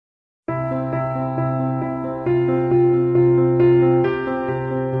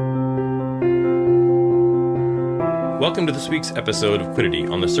Welcome to this week's episode of Quiddity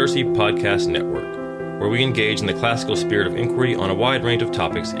on the Circe Podcast Network, where we engage in the classical spirit of inquiry on a wide range of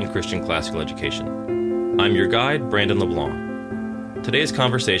topics in Christian classical education. I'm your guide, Brandon LeBlanc. Today's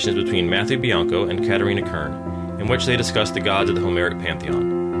conversation is between Matthew Bianco and Katerina Kern, in which they discuss the gods of the Homeric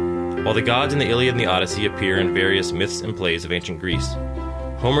Pantheon. While the gods in the Iliad and the Odyssey appear in various myths and plays of ancient Greece,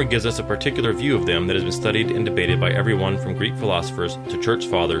 Homer gives us a particular view of them that has been studied and debated by everyone from Greek philosophers to church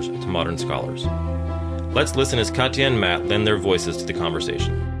fathers to modern scholars. Let's listen as Katya and Matt lend their voices to the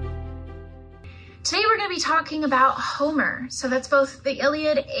conversation. Today we're going to be talking about Homer. So that's both the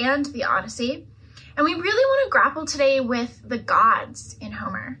Iliad and the Odyssey. And we really want to grapple today with the gods in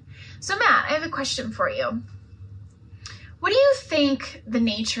Homer. So Matt, I have a question for you. What do you think the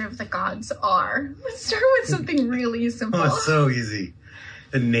nature of the gods are? Let's start with something really simple. Oh, it's so easy.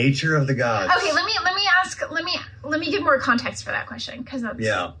 The nature of the gods. Okay, let me give more context for that question, because that's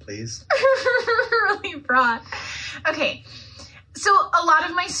please. really broad. Okay, so a lot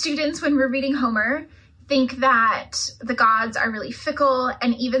of my students, when we're reading Homer, think that the gods are really fickle,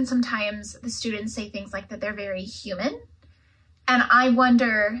 and even sometimes the students say things like that they're very human. And I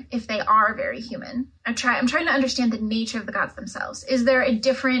wonder if they are very human. I'm trying to understand the nature of the gods themselves.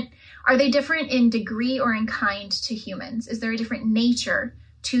 Are they different in degree or in kind to humans? Is there a different nature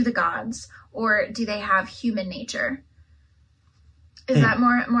to the gods, or do they have human nature? Is that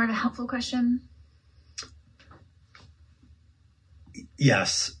more of a helpful question?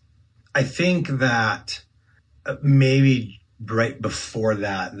 Yes. I think that maybe right before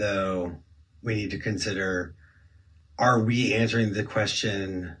that, though, we need to consider, are we answering the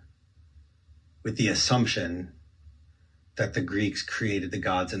question with the assumption that the Greeks created the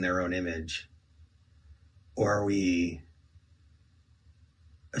gods in their own image? Or are we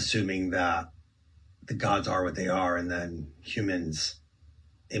assuming that the gods are what they are and then humans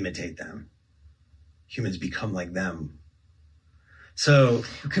imitate them? Humans become like them. So,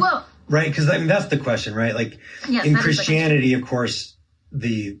 right? Because I mean, that's the question, right? Like in Christianity, of course,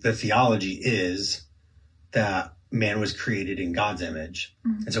 the theology is that man was created in God's image.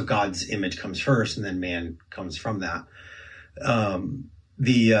 Mm-hmm. And so God's image comes first and then man comes from that.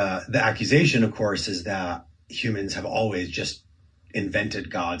 The accusation, of course, is that humans have always just invented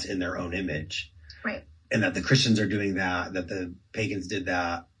gods in their own image. Right. And that the Christians are doing that the pagans did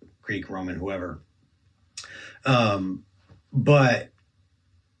that, Greek, Roman, whoever. But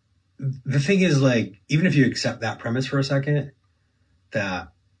the thing is, like, even if you accept that premise for a second,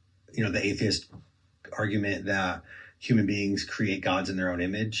 that, you know, the atheist argument that human beings create gods in their own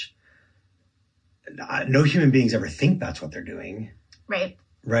image, no human beings ever think that's what they're doing. Right.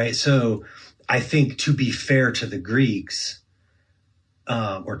 Right. So I think, to be fair to the Greeks,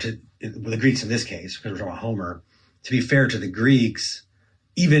 or to the Greeks in this case, because we're talking about Homer, to be fair to the Greeks,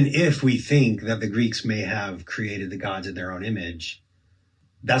 even if we think that the Greeks may have created the gods in their own image,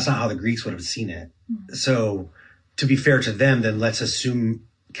 that's not how the Greeks would have seen it. Mm-hmm. So to be fair to them, then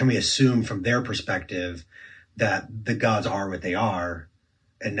can we assume from their perspective that the gods are what they are,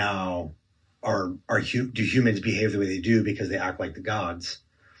 and now do humans behave the way they do because they act like the gods?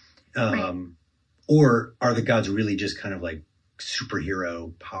 Right. Or are the gods really just kind of like super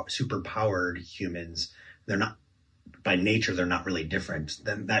powered humans? They're not, by nature, they're not really different.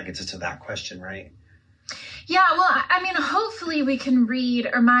 Then that gets us to that question, right? Yeah, well, I mean, hopefully we can read,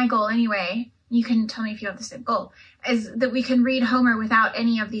 or my goal anyway, you can tell me if you have the same goal, is that we can read Homer without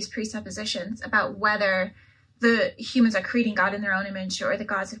any of these presuppositions about whether the humans are creating God in their own image or the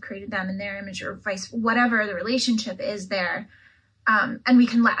gods have created them in their image, or whatever the relationship is there. And we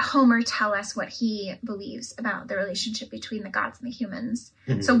can let Homer tell us what he believes about the relationship between the gods and the humans.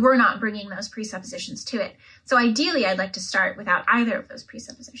 Mm-hmm. So we're not bringing those presuppositions to it. So ideally, I'd like to start without either of those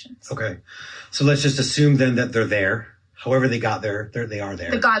presuppositions. Okay. So let's just assume then that they're there. However they got there, they are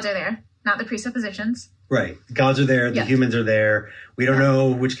there. The gods are there, not the presuppositions. Right. The gods are there. The humans are there. We don't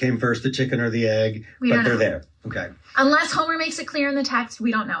know which came first, the chicken or the egg, but they're there. Okay. Unless Homer makes it clear in the text,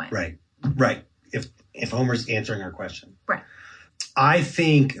 we don't know it. Right. Right. If Homer's answering our question. Right. I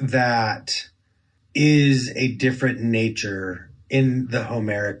think that is a different nature in the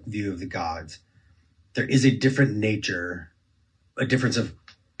Homeric view of the gods. There is a different nature, a difference of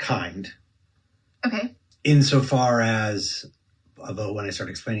kind. Okay. Insofar as, although when I start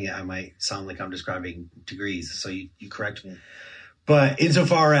explaining it, I might sound like I'm describing degrees, so you correct me. But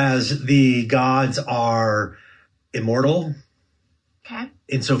insofar as the gods are immortal, okay.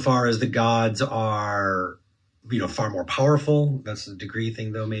 Insofar as the gods are, you know, far more powerful. That's a degree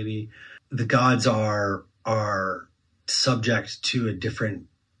thing, though, maybe. The gods are subject to a different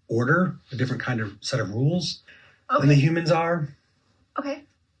order, a different kind of set of rules than the humans are. Okay.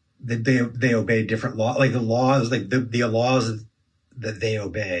 they obey different laws, like the laws, like the laws that they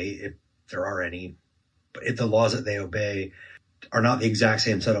obey, if there are any, but if the laws that they obey are not the exact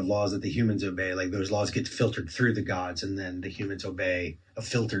same set of laws that the humans obey, like those laws get filtered through the gods, and then the humans obey a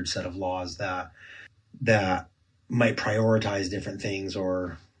filtered set of laws that might prioritize different things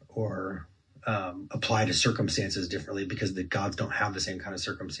or apply to circumstances differently, because the gods don't have the same kind of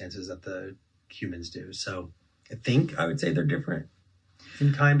circumstances that the humans do. So I would say they're different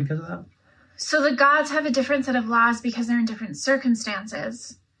in kind because of that. So the gods have a different set of laws because they're in different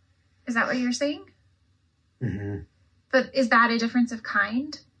circumstances. Is that what you're saying? Mm-hmm. But is that a difference of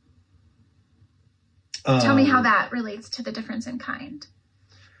kind? Tell me how that relates to the difference in kind.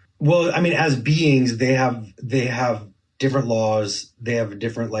 Well, I mean, as beings, they have different laws. They have a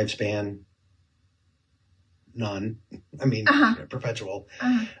different lifespan. None. I mean, perpetual.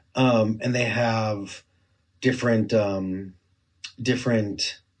 And they have different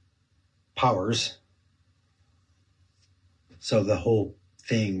powers. So the whole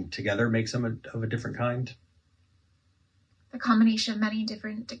thing together makes them of a different kind. The combination of many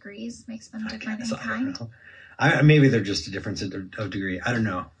different degrees makes them different in kind. Maybe they're just a difference of degree. I don't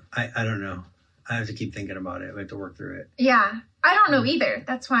know. I don't know. I have to keep thinking about it. We have to work through it. Yeah. I don't know either.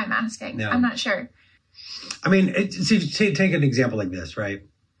 That's why I'm asking. No. I'm not sure. I mean, take an example like this, right?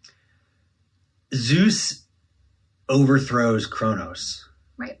 Zeus overthrows Kronos.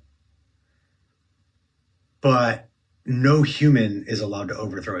 Right. But no human is allowed to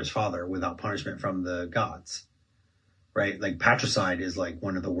overthrow his father without punishment from the gods. Right? Like patricide is like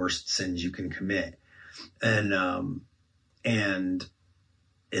one of the worst sins you can commit. And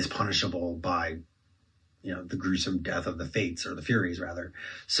is punishable by, the gruesome death of the Fates, or the Furies rather.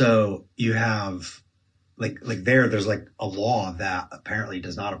 So you have there's like a law that apparently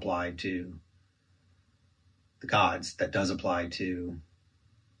does not apply to the gods, that does apply to.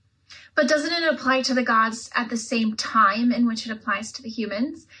 But doesn't it apply to the gods at the same time in which it applies to the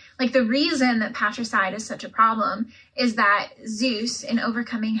humans? Like, the reason that patricide is such a problem is that Zeus, in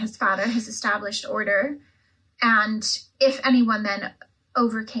overcoming his father, has established order. And if anyone then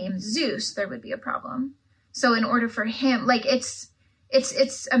overcame Zeus, there would be a problem. So in order for him, like, it's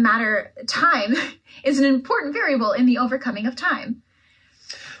a matter, time is an important variable in the overcoming of time.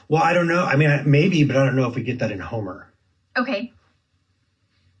 Well, I don't know. I mean, maybe, but I don't know if we get that in Homer. Okay.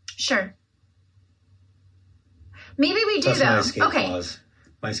 Sure. Maybe we do. That's though. My escape okay. clause.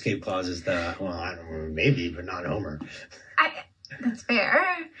 My escape clause is that, well, I don't know, maybe, but not Homer. That's fair.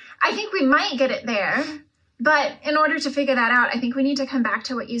 I think we might get it there. But in order to figure that out, I think we need to come back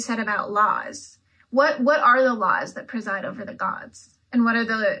to what you said about laws. What are the laws that preside over the gods? And what are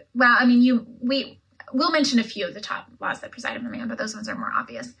the, well, I mean, we'll mention a few of the top laws that preside over man, but those ones are more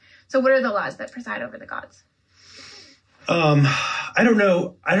obvious. So what are the laws that preside over the gods? I don't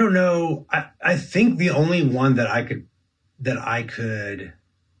know. I think the only one that I could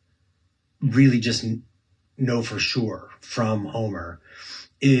really just know for sure from Homer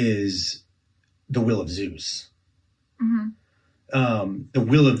is the will of Zeus. Mm-hmm. The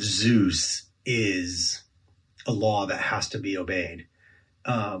will of Zeus is a law that has to be obeyed.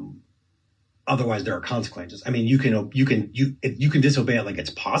 Otherwise there are consequences. I mean, you can disobey it, like it's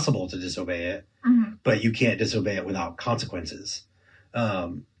possible to disobey it, mm-hmm. but you can't disobey it without consequences.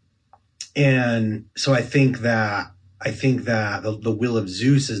 And so I think that the will of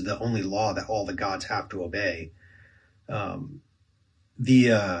Zeus is the only law that all the gods have to obey.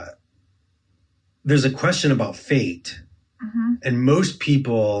 There's a question about fate, mm-hmm. and most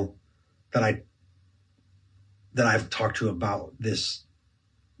people that I've talked to about this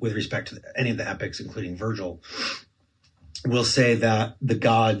with respect to any of the epics, including Virgil, will say that the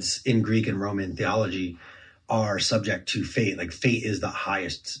gods in Greek and Roman theology are subject to fate. Like, fate is the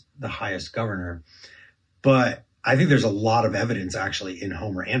highest governor. But I think there's a lot of evidence actually in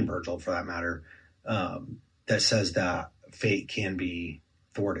Homer and Virgil, for that matter, that says that fate can be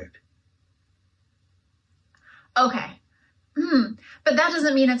thwarted. Okay. But that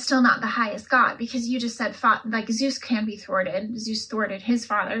doesn't mean it's still not the highest god, because you just said Zeus can be thwarted. Zeus thwarted his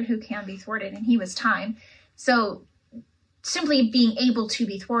father, who can be thwarted, and he was time. So simply being able to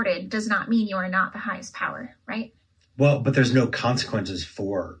be thwarted does not mean you are not the highest power, right? Well, but there's no consequences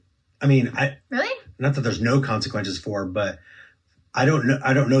for. I mean, really? Not that there's no consequences for, but I don't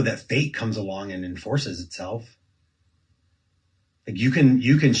know that fate comes along and enforces itself. Like, you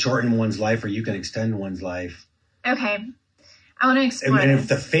can shorten one's life, or you can extend one's life. Okay. I want to explore. And if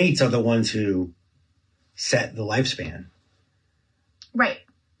the fates are the ones who set the lifespan, right?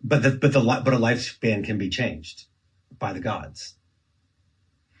 But a lifespan can be changed by the gods.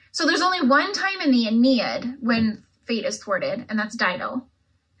 So there's only one time in the Aeneid when fate is thwarted, and that's Dido,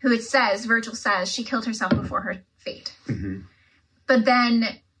 who Virgil says she killed herself before her fate. Mm-hmm. But then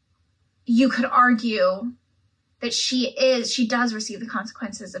you could argue that she does receive the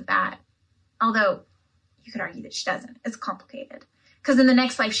consequences of that. Although you could argue that she doesn't. It's complicated. Because in the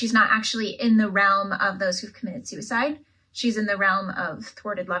next life, she's not actually in the realm of those who've committed suicide. She's in the realm of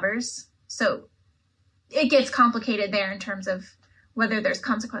thwarted lovers. So it gets complicated there in terms of whether there's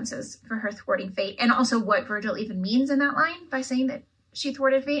consequences for her thwarting fate, and also what Virgil even means in that line by saying that she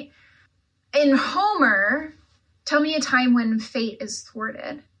thwarted fate. In Homer, tell me a time when fate is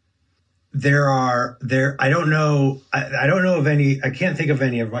thwarted. I don't know of any, I can't think of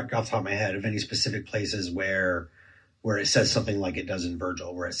any off the top of my head of any specific places where it says something like it does in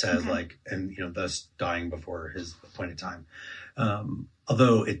Virgil, where it says thus dying before his appointed time.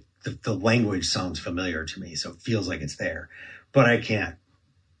 Although the language sounds familiar to me, so it feels like it's there, but I can't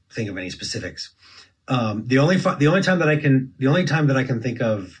think of any specifics. The only time that I can think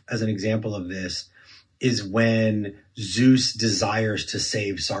of as an example of this is when Zeus desires to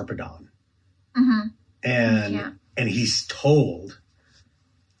save Sarpedon. Mm-hmm. And he's told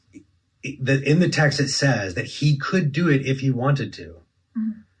that in the text it says that he could do it if he wanted to.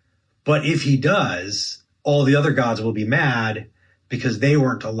 Mm-hmm. But if he does, all the other gods will be mad because they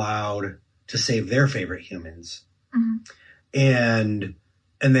weren't allowed to save their favorite humans. Mm-hmm. And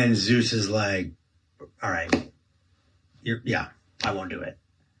then Zeus is like, all right, I won't do it.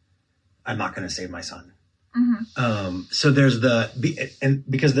 I'm not going to save my son. Mm-hmm. So there's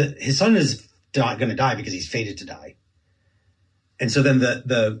because his son is going to die because he's fated to die. And so then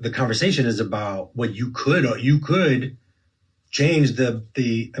the conversation is about what you could change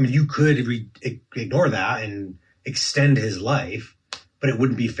you could ignore that and extend his life, but it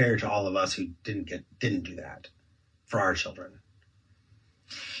wouldn't be fair to all of us who didn't do that for our children.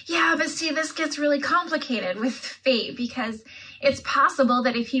 Yeah, but see, this gets really complicated with fate, because it's possible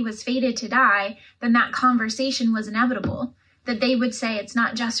that if he was fated to die, then that conversation was inevitable. That they would say it's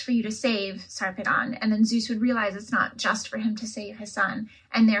not just for you to save Sarpedon, and then Zeus would realize it's not just for him to save his son,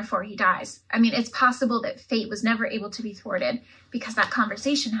 and therefore he dies. I mean, it's possible that fate was never able to be thwarted because that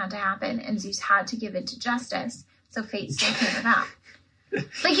conversation had to happen, and Zeus had to give in to justice, so fate still came about.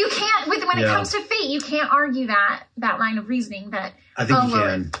 Like, you can't, when it comes to fate, you can't argue that line of reasoning that... I think you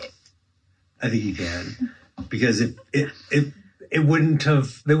can. I think you can. Because it wouldn't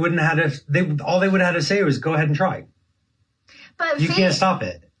have, they wouldn't have all they would have had to say was go ahead and try. But you can't stop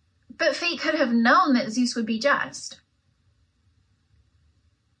it. But fate could have known that Zeus would be just.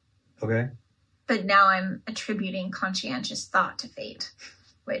 Okay. But now I'm attributing conscientious thought to fate,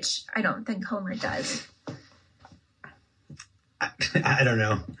 which I don't think Homer does. I don't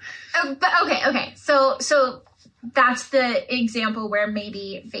know. But okay. So that's the example where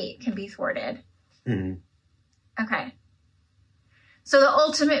maybe fate can be thwarted. Mm-hmm. Okay. So the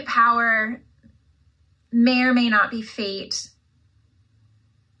ultimate power may or may not be fate.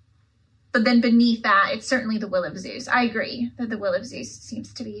 But then beneath that, it's certainly the will of Zeus. I agree that the will of Zeus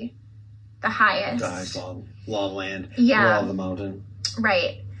seems to be the highest. The highest law of land. Yeah. Law of the mountain.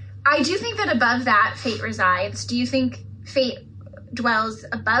 Right. I do think that above that, fate resides. Do you think fate dwells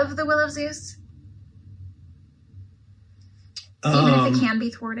above the will of Zeus? Even if it can be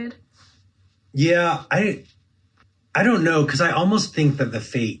thwarted? Yeah, I don't know, because I almost think that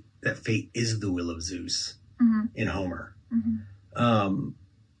fate is the will of Zeus in Homer. Mm-hmm.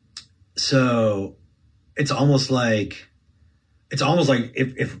 So it's almost like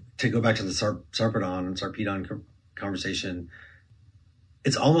if to go back to the Sarpedon conversation,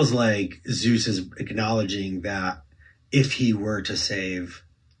 it's almost like Zeus is acknowledging that if he were to save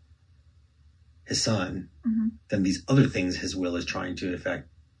his son, then these other things his will is trying to effect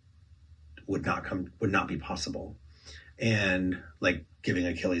would not be possible. And like giving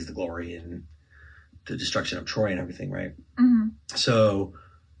Achilles the glory and the destruction of Troy and everything, right? Mm-hmm. So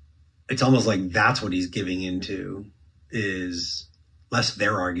it's almost like that's what he's giving into, is less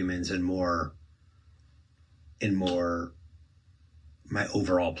their arguments and more my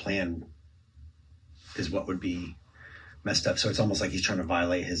overall plan is what would be messed up. So it's almost like he's trying to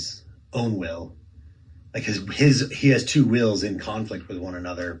violate his own will. Like he has two wills in conflict with one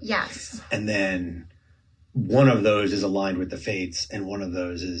another. Yes. And then one of those is aligned with the fates and one of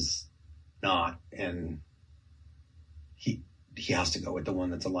those is not. And he has to go with the one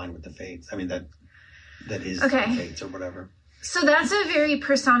that's aligned with the fates. I mean, that is the fates or whatever. So that's a very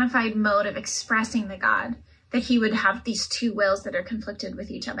personified mode of expressing the God, that he would have these two wills that are conflicted with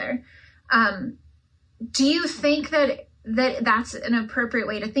each other. Do you think that that's an appropriate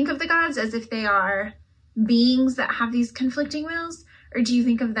way to think of the gods, as if they are beings that have these conflicting wills? Or do you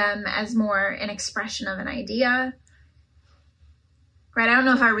think of them as more an expression of an idea? right? I don't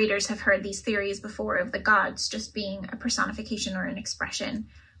know if our readers have heard these theories before of the gods just being a personification or an expression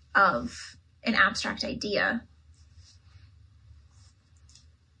of an abstract idea.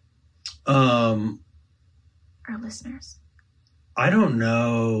 Our listeners. I don't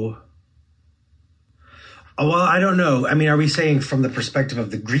know. Oh, well, I don't know. I mean, are we saying from the perspective of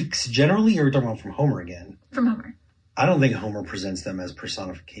the Greeks generally, or are we talking about from Homer again? From Homer. I don't think Homer presents them as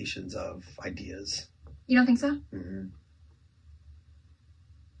personifications of ideas. You don't think so? Mm-hmm.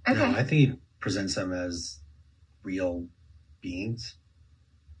 Okay. No, I think he presents them as real beings.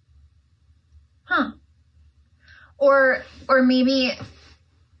 Huh. Or maybe,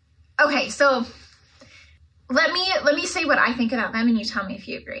 okay, so let me say what I think about them and you tell me if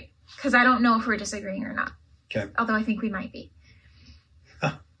you agree. Because I don't know if we're disagreeing or not. Okay. Although I think we might be.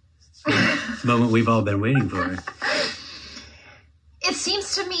 It's the moment we've all been waiting for. It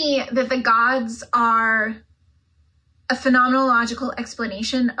seems to me that the gods are a phenomenological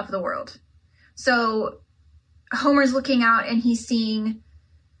explanation of the world. So Homer's looking out and he's seeing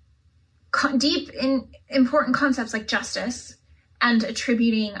deep in important concepts like justice and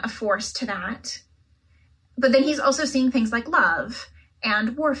attributing a force to that. But then he's also seeing things like love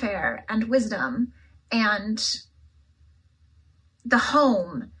and warfare and wisdom and the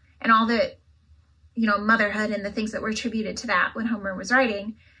home and all the, motherhood and the things that were attributed to that when Homer was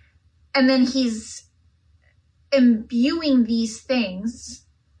writing. And then he's imbuing these things,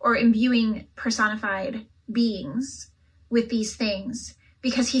 or imbuing personified beings with these things,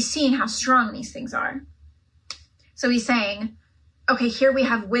 because he's seeing how strong these things are. So he's saying, okay, here we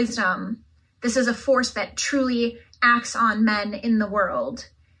have wisdom. This is a force that truly acts on men in the world.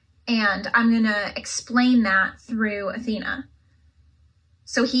 And I'm going to explain that through Athena.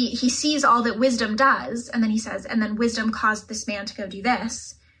 So he sees all that wisdom does, and then he says, and then wisdom caused this man to go do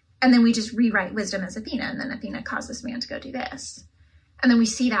this. And then we just rewrite wisdom as Athena, and then Athena caused this man to go do this. And then we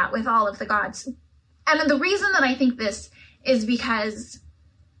see that with all of the gods. And the reason that I think this is because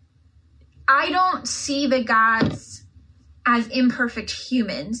I don't see the gods as imperfect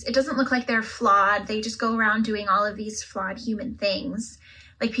humans. It doesn't look like they're flawed. They just go around doing all of these flawed human things.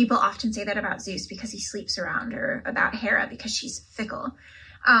 Like people often say that about Zeus because he sleeps around, or about Hera because she's fickle.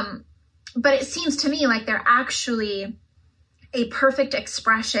 But it seems to me like they're actually a perfect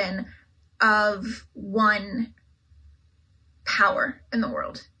expression of one power in the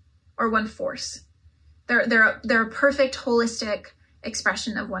world, or one force. They're a perfect holistic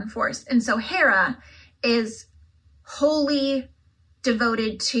expression of one force. And so Hera is wholly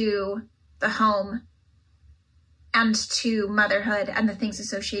devoted to the home and to motherhood and the things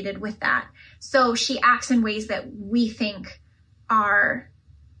associated with that. So she acts in ways that we think are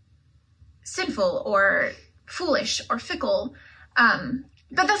sinful or foolish or fickle.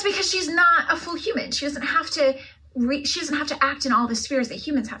 But that's because she's not a full human. She doesn't have to act in all the spheres that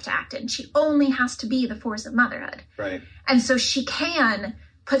humans have to act in. She only has to be the force of motherhood. Right. And so she can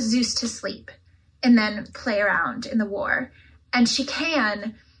put Zeus to sleep and then play around in the war. And she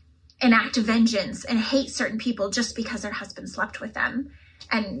can enact vengeance and hate certain people just because their husband slept with them,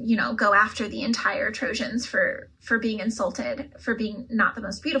 and, go after the entire Trojans for being insulted, for being not the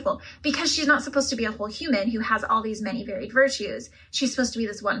most beautiful, because she's not supposed to be a whole human who has all these many varied virtues. She's supposed to be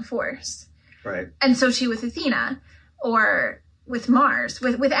this one force. Right. And so too with Athena, or with Mars,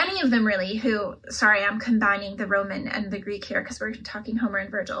 with any of them really, who, sorry, I'm combining the Roman and the Greek here because we're talking Homer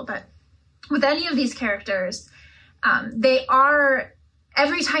and Virgil, but with any of these characters, they are,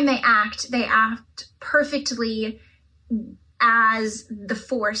 every time they act perfectly as the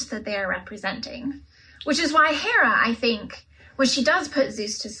force that they are representing. Which is why Hera, I think, when she does put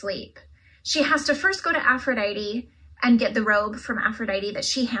Zeus to sleep, she has to first go to Aphrodite and get the robe from Aphrodite that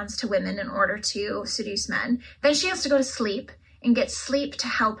she hands to women in order to seduce men. Then she has to go to sleep and get sleep to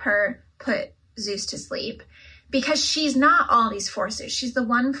help her put Zeus to sleep. Because she's not all these forces. She's the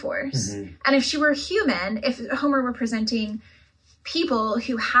one force. Mm-hmm. And if she were human, if Homer were presenting people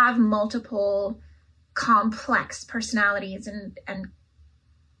who have multiple complex personalities and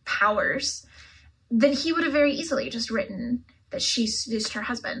powers, then he would have very easily just written that she seduced her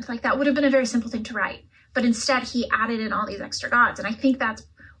husband. Like, that would have been a very simple thing to write. But instead, he added in all these extra gods. And I think that's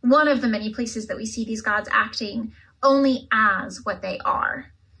one of the many places that we see these gods acting only as what they are.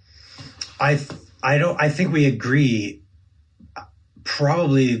 I think we agree.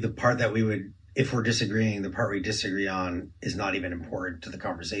 Probably the part that we would, if we're disagreeing, the part we disagree on is not even important to the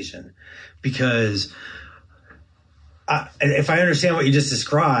conversation. Because if I understand what you just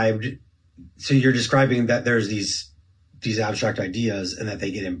described, so you're describing that there's these abstract ideas and that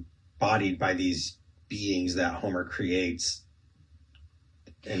they get embodied by these beings that Homer creates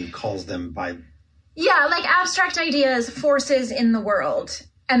and calls them by Yeah, like abstract ideas, forces in the world,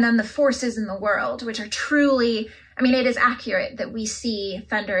 and then the forces in the world, which are truly, I mean, it is accurate that we see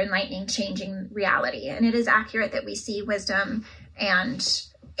thunder and lightning changing reality, and it is accurate that we see wisdom and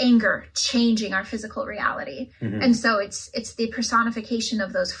anger changing our physical reality. Mm-hmm. And so it's the personification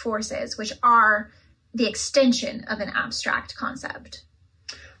of those forces, which are the extension of an abstract concept.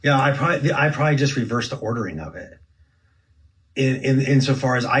 Yeah, I probably just reversed the ordering of it.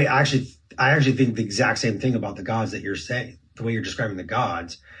 Insofar as I actually think the exact same thing about the gods that you're saying, the way you're describing the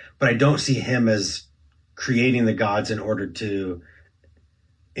gods, but I don't see him as creating the gods in order to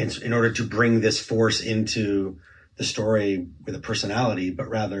bring this force into the story with a personality, but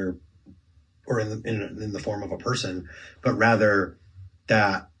rather, or in the form of a person, but rather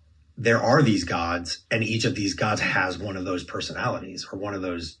that there are these gods, and each of these gods has one of those personalities, or one of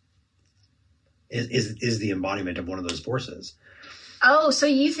those is the embodiment of one of those forces. Oh, so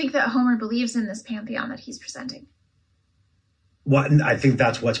you think that Homer believes in this pantheon that he's presenting? Well, I think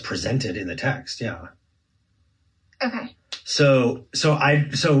that's what's presented in the text. Yeah. Okay. So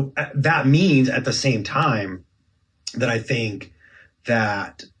that means at the same time that I think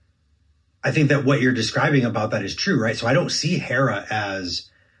that what you're describing about that is true, right? So I don't see Hera as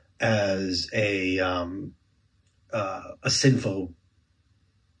a sinful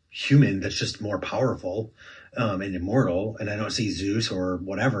human that's just more powerful and immortal, and I don't see Zeus or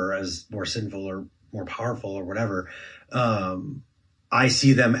whatever as more sinful or more powerful or whatever. I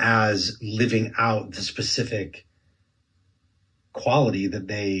see them as living out the specific quality that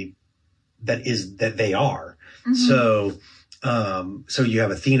they are. Mm-hmm. So you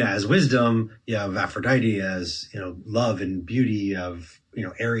have Athena as wisdom, you have Aphrodite as, love and beauty, you have,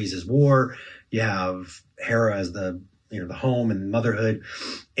 Ares as war, you have Hera as the home and motherhood.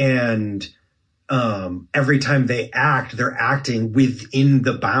 And every time they act, they're acting within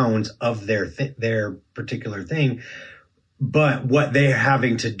the bounds of their particular thing. But what they're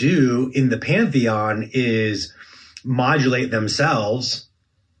having to do in the pantheon is modulate themselves.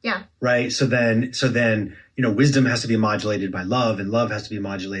 Yeah. Right. So then, wisdom has to be modulated by love, and love has to be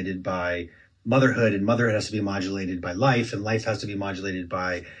modulated by motherhood, and motherhood has to be modulated by life, and life has to be modulated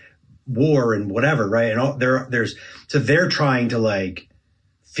by war and whatever. Right. And they're trying to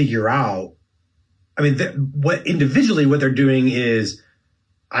figure out, what they're doing is,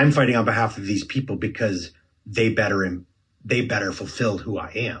 I'm fighting on behalf of these people because they better fulfill who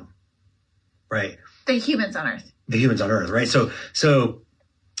I am. Right. The humans on Earth. Right. So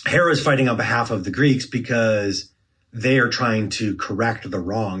Hera's fighting on behalf of the Greeks because they are trying to correct the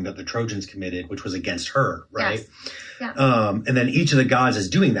wrong that the Trojans committed, which was against her, right? Yes. Yeah. And then each of the gods is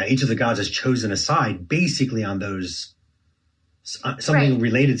doing that. Each of the gods has chosen a side basically on those, something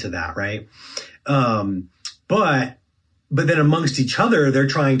related to that, right? But then amongst each other, they're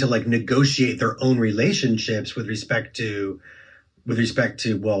trying to negotiate their own relationships with respect to,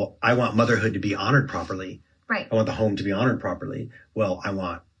 well, I want motherhood to be honored properly. Right. I want the home to be honored properly. Well, I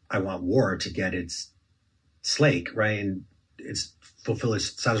want war to get its slake, right? And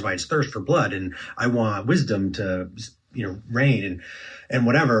satisfy its thirst for blood. And I want wisdom to, reign and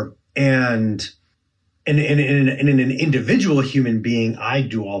whatever. And in an individual human being, I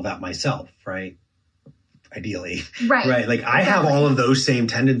do all that myself, right? Ideally. Right. Right. I have all of those same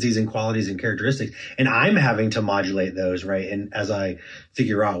tendencies and qualities and characteristics, and I'm having to modulate those, right? And as I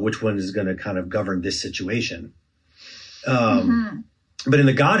figure out which one is going to kind of govern this situation. But in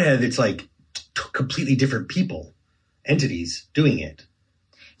the Godhead, it's completely different people, entities doing it.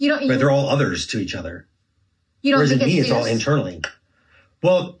 They're all others to each other. Whereas in me, it's all internally.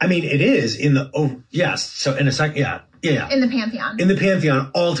 Well, it is yes. So in a second, yeah. In the pantheon. In the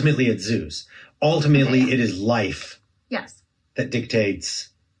pantheon, ultimately it's Zeus. Ultimately, it is life. Yes. That dictates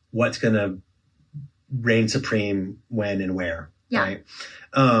what's going to reign supreme when and where. Yeah. Right.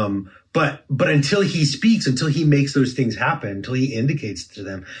 But until he speaks, until he makes those things happen, until he indicates to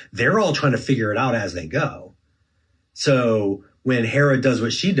them, they're all trying to figure it out as they go. So when Hera does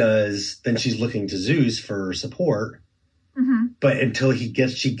what she does, then she's looking to Zeus for support. Mm-hmm. But until she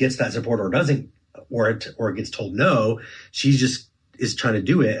gets that support or doesn't, or gets told no, she just is trying to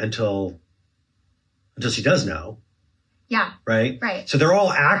do it until she does know. Yeah. Right. Right. So they're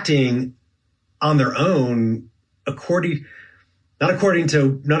all acting on their own not according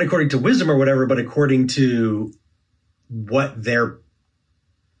to wisdom or whatever, but according to what they're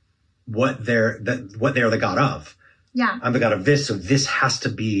the god of. Yeah. I'm the god of this, so this has to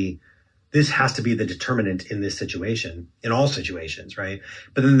be the determinant in this situation, in all situations, right?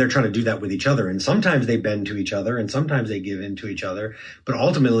 But then they're trying to do that with each other, and sometimes they bend to each other, and sometimes they give in to each other. But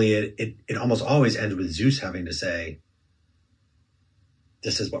ultimately, it almost always ends with Zeus having to say,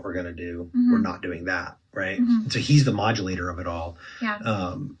 this is what we're going to do. Mm-hmm. We're not doing that. Right. Mm-hmm. So he's the modulator of it all.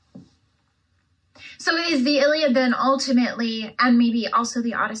 Yeah. So is the Iliad then ultimately, and maybe also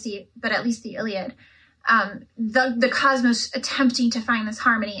the Odyssey, but at least the Iliad, the cosmos attempting to find this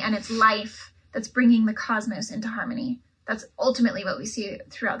harmony, and it's life that's bringing the cosmos into harmony? That's ultimately what we see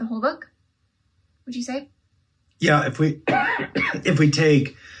throughout the whole book, would you say? Yeah, if we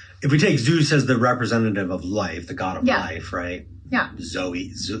take Zeus as the representative of life, the god of life, right? Yeah.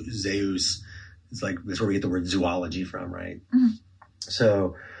 Zeus. It's like that's where we get the word zoology from, right? Mm-hmm.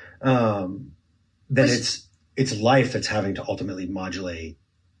 So then it's life that's having to ultimately modulate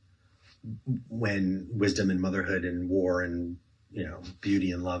when wisdom and motherhood and war and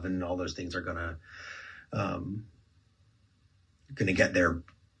beauty and love and all those things are gonna get their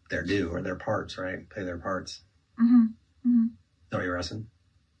due or their parts, right? Play their parts. Mm-hmm. Mm-hmm. Is that what you're asking?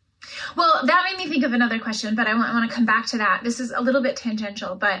 Well, that made me think of another question, but I want to come back to that. This is a little bit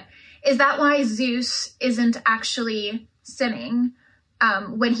tangential, but is that why Zeus isn't actually sinning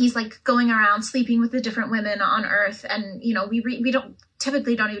when he's like going around sleeping with the different women on Earth? And, we don't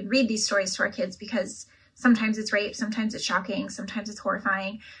even read these stories to our kids because sometimes it's rape, sometimes it's shocking, sometimes it's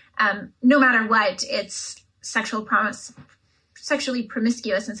horrifying. No matter what, it's sexually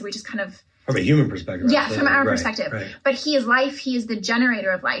promiscuous. And so we just kind of, from a human perspective. Yeah, from our right, perspective. Right. But he is life. He is the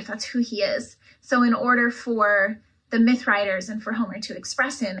generator of life. That's who he is. So in order for the myth writers and for Homer to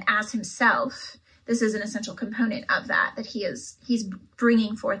express him as himself, this is an essential component of that he's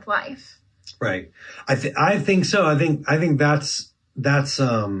bringing forth life. Right. I think so. I think that's I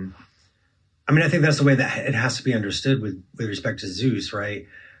think that's the way that it has to be understood with respect to Zeus, right?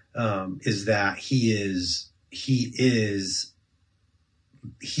 Is that he is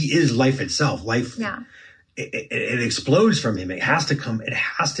life itself. Life, it explodes from him. It has to come. It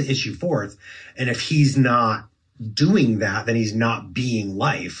has to issue forth. And if he's not doing that, then he's not being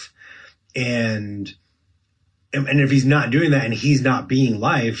life. And if he's not doing that and he's not being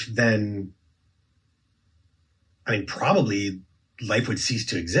life, then probably life would cease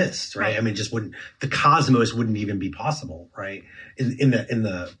to exist, right? The cosmos wouldn't even be possible, right? In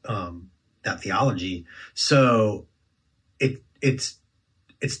the that theology. So it's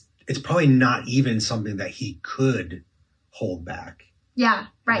probably not even something that he could hold back. Yeah,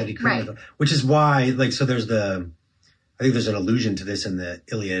 right, right. Which is why, I think there's an allusion to this in the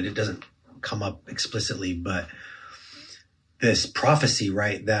Iliad. It doesn't come up explicitly, but this prophecy,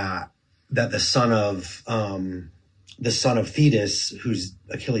 right, that the son of Thetis, who's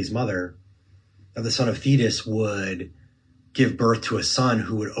Achilles' mother, that the son of Thetis would give birth to a son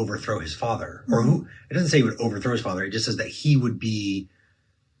who would overthrow his father, or who, it doesn't say he would overthrow his father. It just says that he would be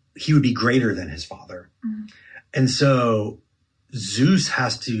greater than his father. Mm-hmm. And so Zeus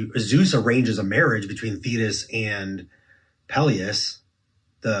arranges a marriage between Thetis and Peleus,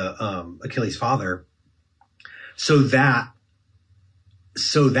 the Achilles' father, so that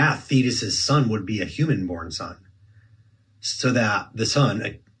Thetis' son would be a human-born son, so that the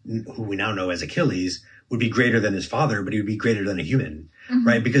son, who we now know as Achilles, would be greater than his father, but he would be greater than a human, mm-hmm.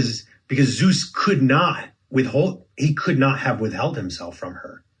 right? Because Zeus could not have withheld himself from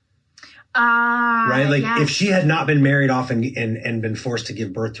her. Right? Yes. If she had not been married off and been forced to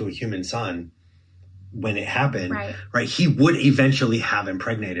give birth to a human son when it happened, right? He would eventually have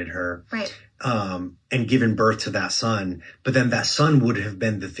impregnated her, right? And given birth to that son. But then that son would have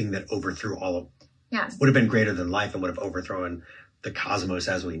been the thing that overthrew would have been greater than life and would have overthrown the cosmos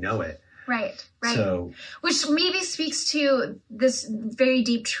as we know it. Right. So, which maybe speaks to this very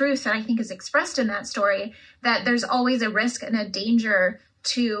deep truth that I think is expressed in that story, that there's always a risk and a danger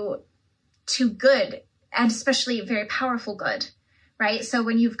to good, and especially very powerful good, right? So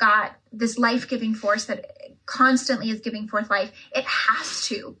when you've got this life-giving force that constantly is giving forth life, it has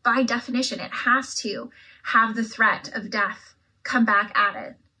to, by definition, it has to have the threat of death come back at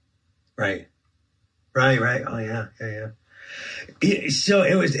it. Right. Oh, yeah.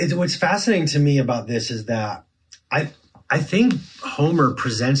 So what's fascinating to me about this is that I think Homer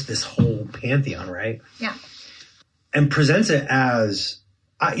presents this whole pantheon, right? Yeah. And presents it as,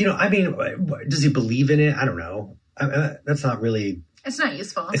 does he believe in it? I don't know. That's not really. It's not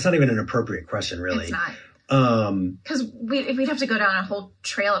useful. It's not even an appropriate question, really. It's not. Because we'd have to go down a whole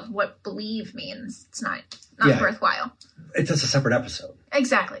trail of what believe means. It's not worthwhile. That's a separate episode.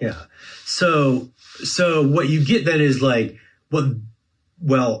 Exactly. Yeah. So what you get then is like,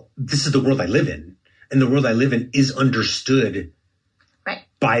 well, this is the world I live in, and the world I live in is understood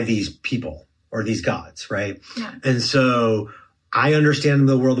by these people or these gods, right? Yeah. And so I understand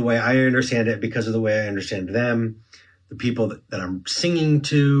the world the way I understand it because of the way I understand them, the people that I'm singing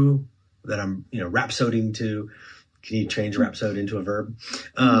to, that I'm, rhapsoding to. Can you change rhapsode into a verb?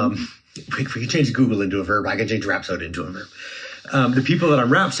 We can change Google into a verb. I can change rhapsode into a verb. The people that I'm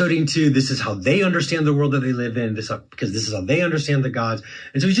rhapsoding to, this is how they understand the world that they live in, because this is how they understand the gods.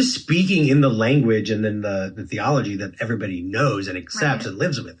 And so he's just speaking in the language and then the theology that everybody knows and accepts and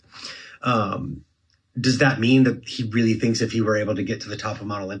lives with. Does that mean that he really thinks if he were able to get to the top of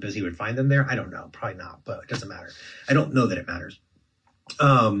Mount Olympus, he would find them there? I don't know. Probably not, but it doesn't matter. I don't know that it matters.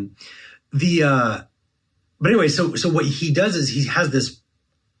 But anyway, so what he does is he has this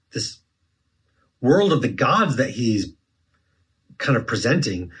world of the gods that he's kind of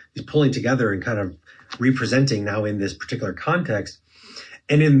presenting, he's pulling together and kind of representing now in this particular context.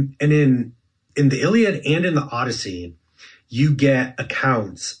 And in the Iliad and in the Odyssey, you get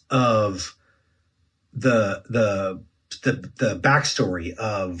accounts of the backstory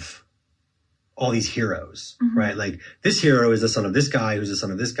of all these heroes, right? Like this hero is the son of this guy, who's the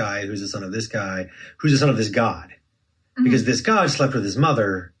son of this guy, who's the son of this guy, who's the son of this god. Because this god slept with his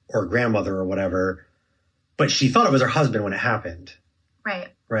mother or grandmother or whatever, but she thought it was her husband when it happened. Right.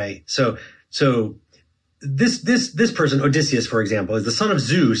 Right. So this person, Odysseus, for example, is the son of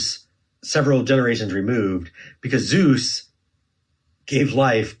Zeus, several generations removed, because Zeus gave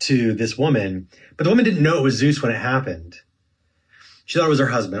life to this woman, but the woman didn't know it was Zeus when it happened. She thought it was her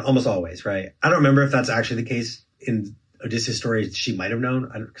husband, almost always, right? I don't remember if that's actually the case in Odysseus' story. She might have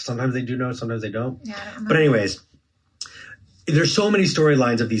known. Sometimes they do know, sometimes they don't. Yeah, I don't remember. But anyways, there's so many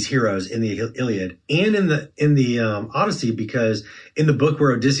storylines of these heroes in the Iliad and in the Odyssey, because in the book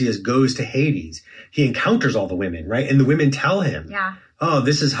where Odysseus goes to Hades, he encounters all the women, right? And the women tell him, oh,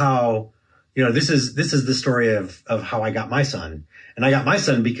 this is how, this is the story of how I got my son. And I got my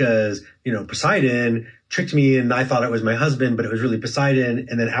son because, Poseidon tricked me and I thought it was my husband, but it was really Poseidon.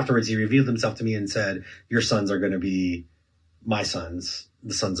 And then afterwards he revealed himself to me and said, your sons are going to be my sons,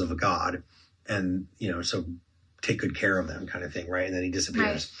 the sons of a god. And, so take good care of them kind of thing, right? And then he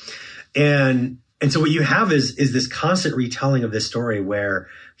disappears. Right. And so what you have is this constant retelling of this story where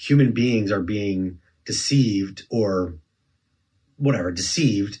human beings are being deceived or whatever,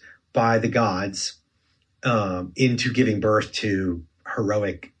 deceived by the gods into giving birth to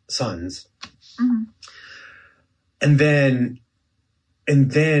heroic sons. And then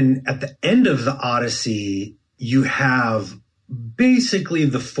at the end of the Odyssey, you have basically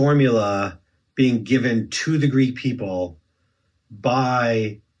the formula being given to the Greek people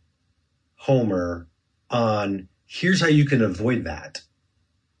by Homer on here's how you can avoid that.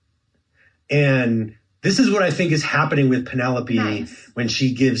 And this is what I think is happening with Penelope when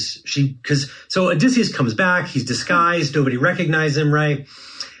so Odysseus comes back, he's disguised, nobody recognizes him, right?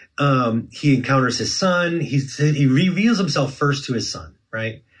 He encounters his son. He reveals himself first to his son,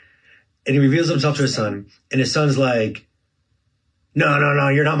 right? And he reveals himself to his son, and his son's like, no,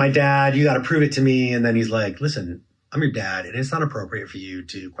 you're not my dad. You got to prove it to me. And then he's like, listen, I'm your dad, and it's not appropriate for you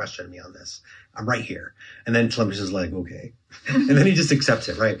to question me on this. I'm right here. And then Telemachus is like, okay. And then he just accepts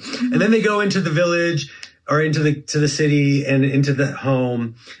it, right? And then they go into the village or into the city and into the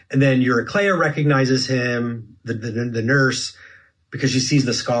home. And then Eurycleia recognizes him, the nurse, because she sees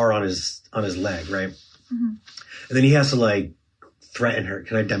the scar on his leg, right? And then he has to threaten her.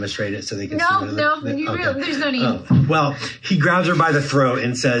 Can I demonstrate it so they can see? There's no need. Well, he grabs her by the throat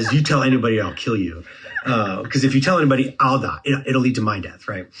and says, you tell anybody, I'll kill you. Because if you tell anybody, I'll die. It'll lead to my death,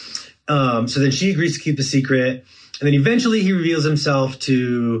 right? So then she agrees to keep the secret. And then eventually he reveals himself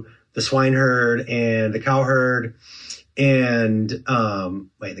to the swineherd and the cowherd. And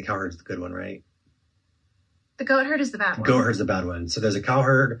the cowherd's the good one, right? The goatherd is the bad one. Goatherd's the bad one. So there's a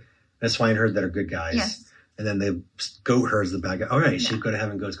cowherd and a swineherd that are good guys. Yes. And then the goatherd's the bad guy. All right, sheep go to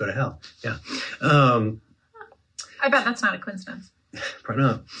heaven, goats go to hell. Yeah. I bet that's not a coincidence. Probably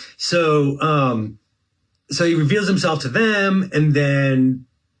not. So he reveals himself to them, and then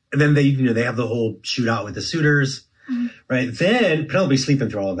they have the whole shootout with the suitors, right? Then Penelope's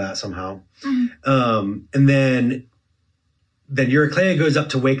sleeping through all of that somehow. And then Eurycleia goes up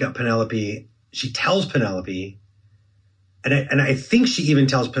to wake up Penelope. She tells Penelope, and I think she even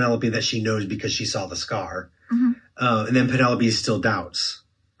tells Penelope that she knows because she saw the scar. And then Penelope still doubts,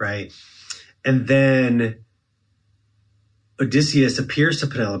 right? And then Odysseus appears to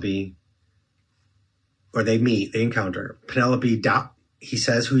Penelope, or they encounter. Penelope he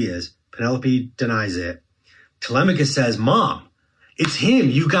says who he is. Penelope denies it. Telemachus says, Mom, it's him.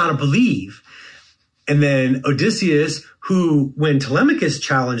 You gotta believe. And then Odysseus, who, when Telemachus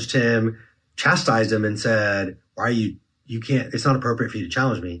challenged him, chastised him and said, why are you can't, it's not appropriate for you to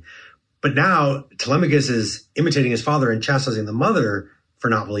challenge me. But now Telemachus is imitating his father and chastising the mother for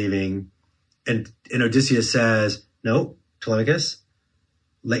not believing. And Odysseus says, no, Telemachus,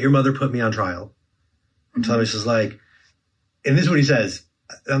 let your mother put me on trial. And Telemachus is like, and this is what he says.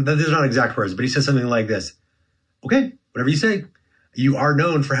 These are not exact words, but he says something like this. Okay, whatever you say. You are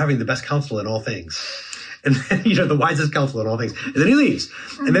known for having the best counsel in all things. And then, the wisest counsel in all things. And then he leaves.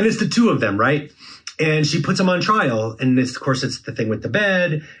 And then it's the two of them, right? And she puts him on trial. And of course, it's the thing with the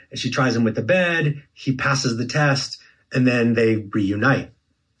bed. And she tries him with the bed. He passes the test. And then they reunite.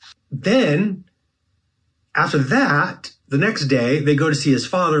 Then, after that, the next day, they go to see his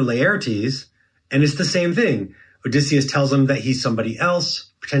father, Laertes. And it's the same thing. Odysseus tells him that he's somebody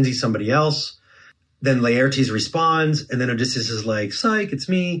else, pretends he's somebody else. Then Laertes responds, and then Odysseus is like, psych, it's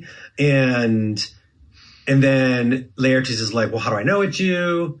me. And then Laertes is like, well, how do I know it's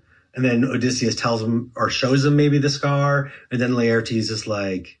you? And then Odysseus tells him, or shows him maybe the scar. And then Laertes is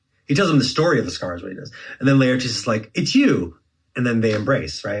like, he tells him the story of the scar is what he does. And then Laertes is like, it's you. And then they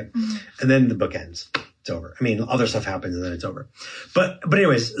embrace, right? Mm-hmm. And then the book ends. It's over. I mean, other stuff happens and then it's over. But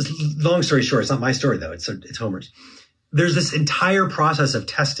anyways, long story short, it's not my story though. It's Homer's. There's this entire process of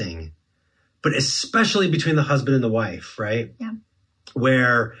testing, but especially between the husband and the wife, right? Yeah.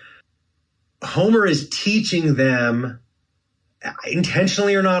 Where Homer is teaching them,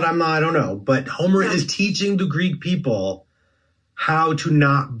 intentionally or not, I don't know, but Homer is teaching the Greek people how to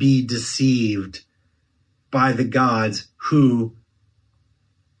not be deceived by the gods who,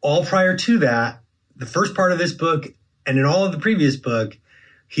 all prior to that, the first part of this book and in all of the previous book,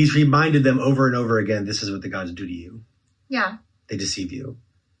 he's reminded them over and over again, this is what the gods do to you. Yeah. They deceive you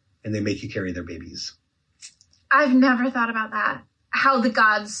and they make you carry their babies. I've never thought about that. How the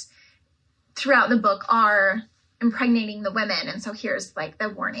gods throughout the book are impregnating the women. And so here's like the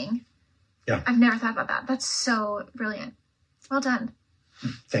warning. Yeah. I've never thought about that. That's so brilliant. Well done.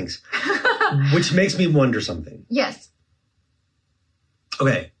 Thanks. Which makes me wonder something. Yes.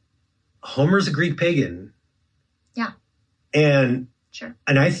 Okay. Homer's a Greek pagan. Yeah. And sure.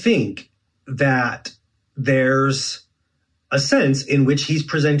 And I think that there's a sense in which he's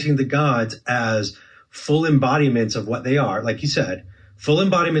presenting the gods as full embodiments of what they are, like you said, full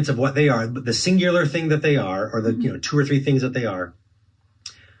embodiments of what they are, the singular thing that they are, or the two or three things that they are.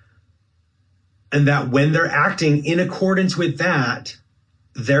 And that when they're acting in accordance with that,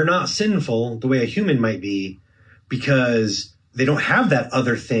 they're not sinful the way a human might be because they don't have that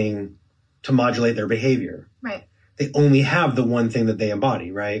other thing to modulate their behavior. Right. They only have the one thing that they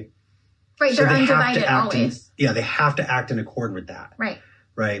embody, right? Right, so they're undivided always. They have to act in accord with that. Right.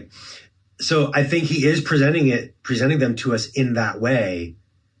 Right. So I think he is presenting them to us in that way,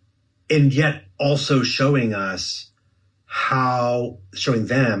 and yet also showing them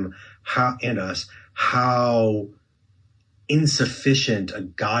and us how insufficient a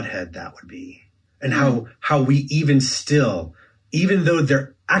Godhead that would be. And how we even though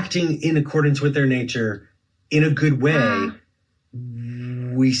they're acting in accordance with their nature in a good way,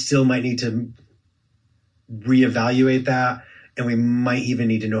 we still might need to reevaluate that, and we might even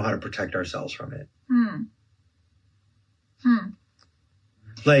need to know how to protect ourselves from it.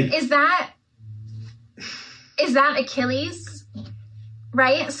 Like, is that Achilles?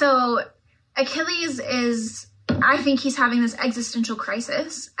 Right? So Achilles is, I think he's having this existential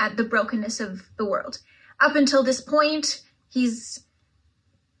crisis at the brokenness of the world. Up until this point, he's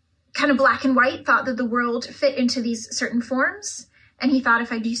kind of black and white, thought that the world fit into these certain forms. And he thought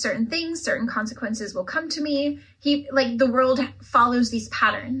if I do certain things, certain consequences will come to me. The world follows these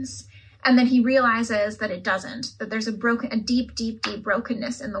patterns. And then he realizes that it doesn't, that there's a deep, deep, deep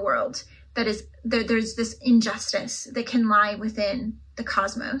brokenness in the world. That is, there's this injustice that can lie within the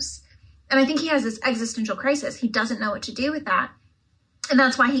cosmos. And I think he has this existential crisis. He doesn't know what to do with that. And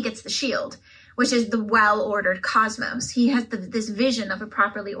that's why he gets the shield, which is the well-ordered cosmos. He has this vision of a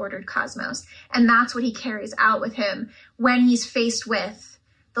properly ordered cosmos. And that's what he carries out with him when he's faced with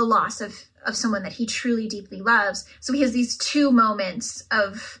the loss of someone that he truly deeply loves. So he has these two moments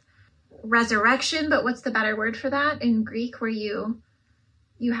of resurrection, but what's the better word for that in Greek, where you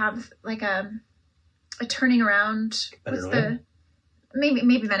have like a turning around? Maybe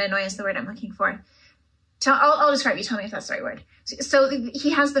metanoia is the word I'm looking for. I'll describe you. Tell me if that's the right word. So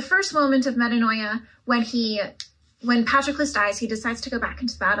he has the first moment of metanoia when Patroclus dies. He decides to go back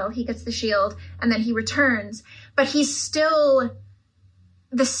into battle. He gets the shield and then he returns. But he's still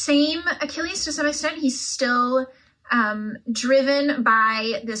the same Achilles to some extent. He's still driven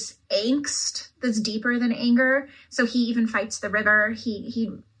by this angst that's deeper than anger. So he even fights the river.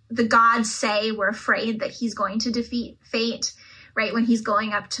 The gods say we're afraid that he's going to defeat fate. Right, when he's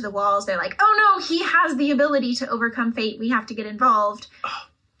going up to the walls, they're like, oh no, he has the ability to overcome fate. We have to get involved. Oh,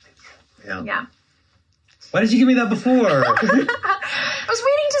 yeah. Why did you give me that before? I was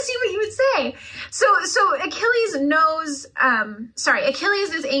waiting to see what you would say. So Achilles knows,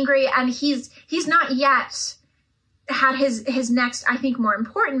 Achilles is angry, and he's not yet had his next, I think, more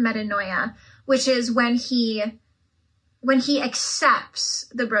important metanoia, which is when he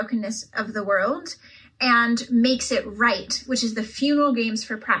accepts the brokenness of the world and makes it right, which is the funeral games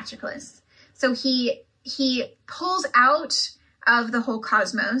for Patroclus. So he pulls out of the whole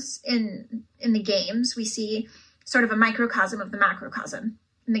cosmos in the games. We see sort of a microcosm of the macrocosm,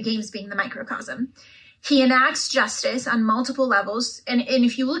 and the games being the microcosm. He enacts justice on multiple levels, and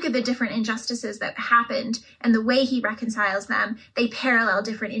if you look at the different injustices that happened and the way he reconciles them, they parallel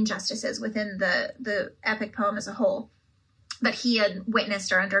different injustices within the epic poem as a whole that he had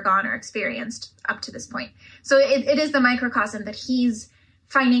witnessed or undergone or experienced up to this point. So it is the microcosm that he's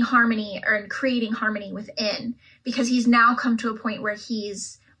finding harmony or creating harmony within, because he's now come to a point where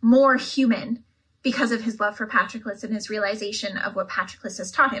he's more human because of his love for Patroclus and his realization of what Patroclus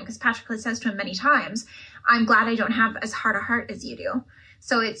has taught him. Because Patroclus says to him many times, I'm glad I don't have as hard a heart as you do.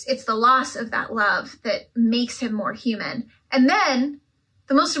 So it's the loss of that love that makes him more human. And then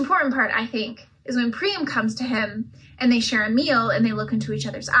the most important part, I think, is when Priam comes to him and they share a meal and they look into each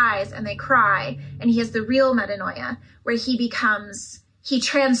other's eyes and they cry, and he has the real metanoia where he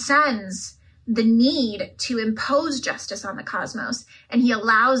transcends the need to impose justice on the cosmos, and he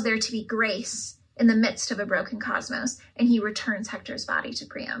allows there to be grace in the midst of a broken cosmos, and he returns Hector's body to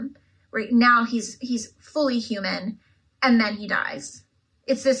Priam. Right now he's fully human, and then he dies.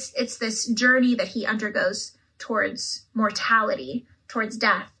 It's this journey that he undergoes towards mortality, towards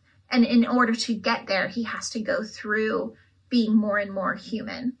death. And in order to get there, he has to go through being more and more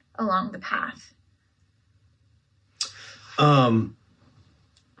human along the path.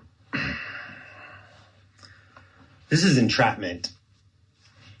 This is entrapment.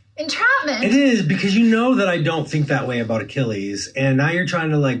 Entrapment? It is, because you know that I don't think that way about Achilles. And now you're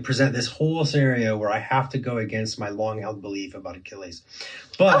trying to present this whole scenario where I have to go against my long-held belief about Achilles.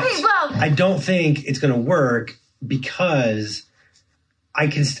 But I don't think it's going to work, because I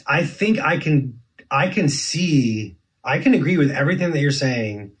can agree with everything that you're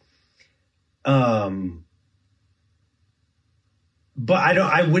saying. But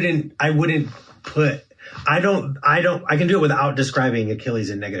I can do it without describing Achilles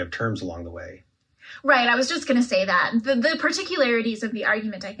in negative terms along the way. Right. I was just going to say that. The particularities of the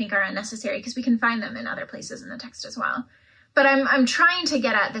argument, I think, are unnecessary, because we can find them in other places in the text as well. But I'm trying to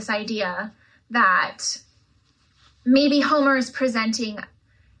get at this idea that maybe Homer is presenting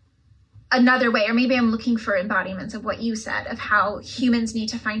another way, or maybe I'm looking for embodiments of what you said, of how humans need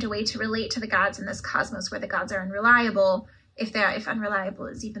to find a way to relate to the gods in this cosmos where the gods are unreliable, if unreliable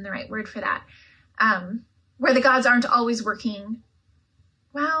is even the right word for that, where the gods aren't always working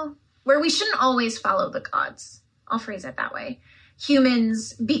well, where we shouldn't always follow the gods. I'll phrase it that way.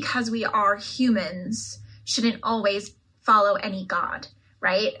 Humans, because we are humans, shouldn't always follow any god.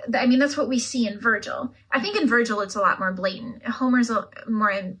 Right? I mean, that's what we see in Virgil. I think in Virgil, it's a lot more blatant. Homer's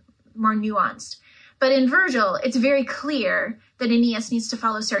more nuanced. But in Virgil, it's very clear that Aeneas needs to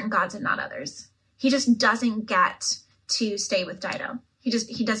follow certain gods and not others. He just doesn't get to stay with Dido. He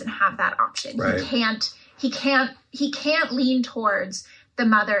doesn't have that option. Right. He can't lean towards the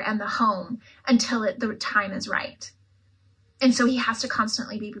mother and the home until the time is right. And so he has to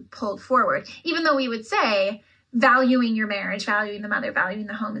constantly be pulled forward. Even though we would say, valuing your marriage, valuing the mother, valuing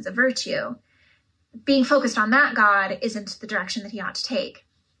the home is a virtue, being focused on that God isn't the direction that he ought to take.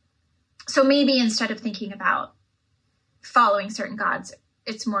 So maybe instead of thinking about following certain gods,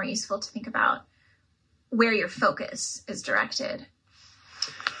 it's more useful to think about where your focus is directed.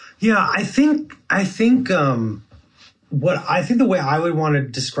 Yeah, I think the way I would want to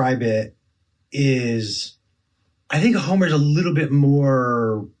describe it is, I think Homer's a little bit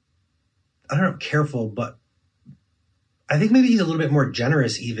more, I don't know, careful, but I think maybe he's a little bit more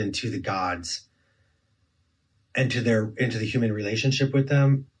generous even to the gods and to the human relationship with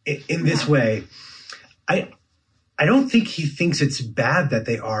them in this way. I don't think he thinks it's bad that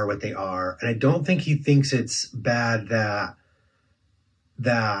they are what they are, and I don't think he thinks it's bad that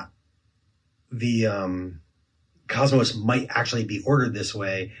the cosmos might actually be ordered this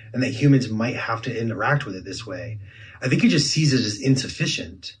way, and that humans might have to interact with it this way. I think he just sees it as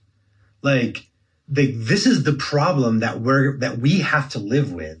insufficient. This is the problem that we have to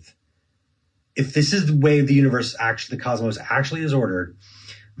live with. If this is the way the cosmos actually is ordered,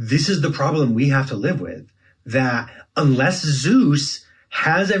 this is the problem we have to live with. That unless Zeus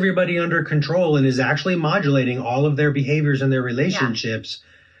has everybody under control and is actually modulating all of their behaviors and their relationships,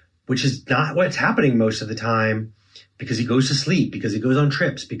 which is not what's happening most of the time, because he goes to sleep, because he goes on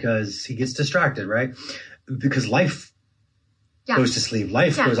trips, because he gets distracted, right? Because life goes to sleep.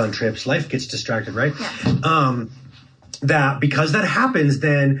 Life goes on trips. Life gets distracted, right? Yeah. That because that happens,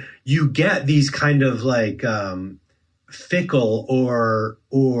 then you get these kind of like fickle or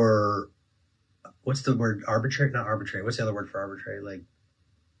what's the word? Arbitrary? Not arbitrary. What's the other word for arbitrary? Like,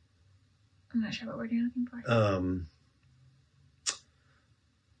 I'm not sure what word you're looking for.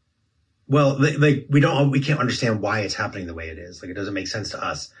 Well, like we can't understand why it's happening the way it is. Like it doesn't make sense to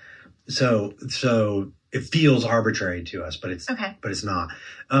us. So it feels arbitrary to us, but it's not.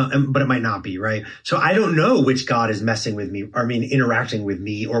 But it might not be, right? So I don't know which God is messing with me, or interacting with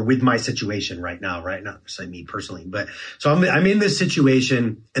me or with my situation right now, right? Not just like me personally, but so I'm in this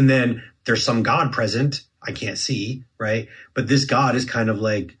situation, and then there's some God present I can't see, right? But this God is kind of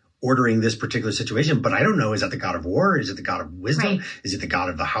like ordering this particular situation, but I don't know, is that the God of war? Is it the God of wisdom? Right. Is it the God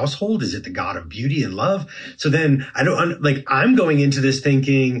of the household? Is it the God of beauty and love? So then I'm going into this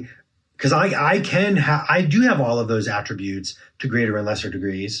thinking, because I do have all of those attributes to greater and lesser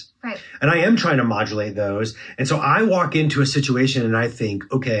degrees. Right. And I am trying to modulate those. And so I walk into a situation and I think,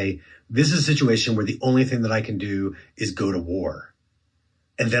 okay, this is a situation where the only thing that I can do is go to war.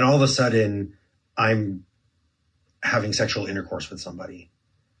 And then all of a sudden I'm having sexual intercourse with somebody.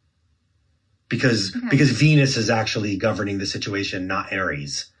 Because Venus is actually governing the situation, not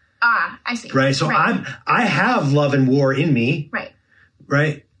Aries. Ah, I see. Right. So I have love and war in me. Right.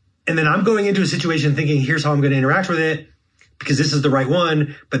 Right. And then I'm going into a situation thinking, here's how I'm going to interact with it because this is the right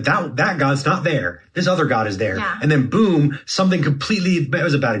one. But that God's not there. This other God is there. Yeah. And then boom, something completely, it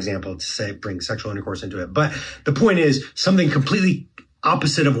was a bad example to say, bring sexual intercourse into it. But the point is something completely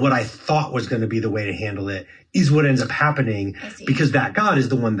opposite of what I thought was going to be the way to handle it is what ends up happening because that God is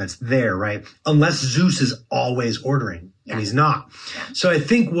the one that's there, right? Unless Zeus is always ordering and he's not. Yeah. So I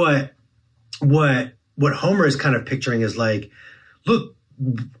think what Homer is kind of picturing is like, look,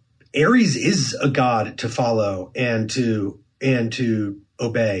 Aries is a god to follow and to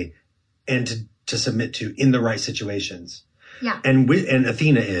obey and to submit to in the right situations. Yeah. And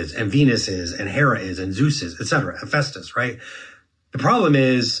Athena is, and Venus is, and Hera is, and Zeus is, etc. And Festus, right? The problem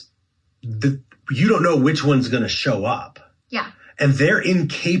is you don't know which one's going to show up. Yeah. And they're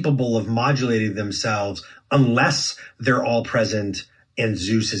incapable of modulating themselves unless they're all present and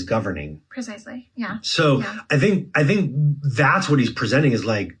Zeus is governing. Precisely. Yeah. So yeah. I think that's what he's presenting is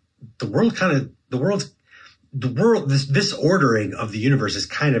like this ordering of the universe is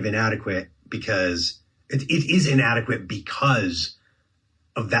kind of inadequate because it is inadequate because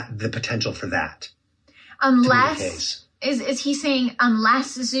of the potential for that. Unless is he saying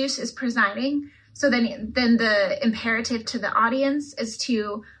unless Zeus is presiding, so then the imperative to the audience is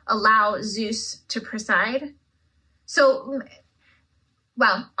to allow Zeus to preside? So,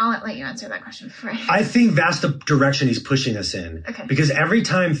 well, I'll let you answer that question before I think that's the direction he's pushing us in. Okay. Because every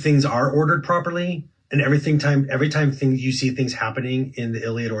time things are ordered properly, and every time you see things happening in the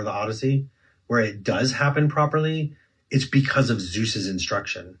Iliad or the Odyssey, where it does happen properly, it's because of Zeus's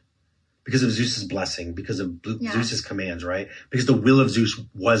instruction. Because of Zeus's blessing, because of Zeus's commands, right? Because the will of Zeus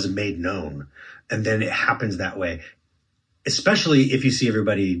was made known. And then it happens that way. Especially if you see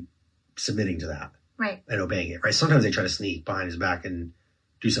everybody submitting to that. Right. And obeying it, right? Sometimes they try to sneak behind his back and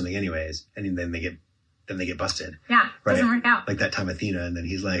do something anyways. And then they get busted. Yeah. Right? Doesn't work out. Like that time Athena, and then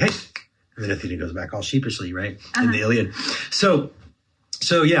he's like, hey. And then Athena goes back all sheepishly, right? In the Iliad. So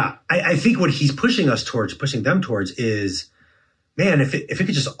yeah, I think what he's pushing them towards is, man, if it could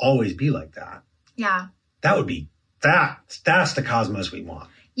just always be like that. Yeah. That would be, that's the cosmos we want.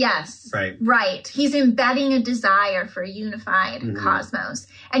 Yes. Right. Right. He's embedding a desire for a unified cosmos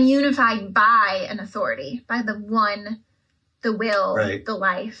and unified by an authority, by the one, the will, the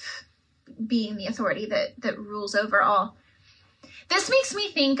life being the authority that rules over all. This makes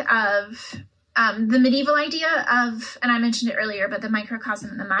me think of the medieval idea of, and I mentioned it earlier, but the microcosm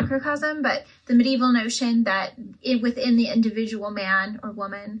and the macrocosm, but the medieval notion that within the individual man or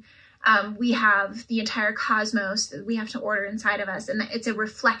woman, we have the entire cosmos that we have to order inside of us. And it's a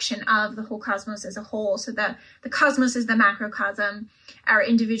reflection of the whole cosmos as a whole. So the cosmos is the macrocosm, our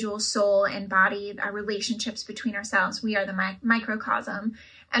individual soul and body, our relationships between ourselves. We are the microcosm.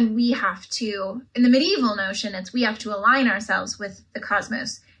 And we have to, in the medieval notion, we have to align ourselves with the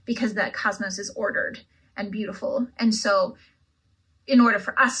cosmos because that cosmos is ordered and beautiful. And so in order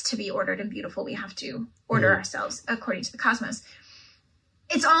for us to be ordered and beautiful, we have to order ourselves according to the cosmos.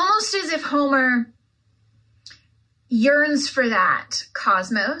 It's almost as if Homer yearns for that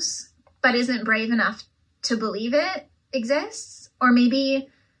cosmos, but isn't brave enough to believe it exists. Or maybe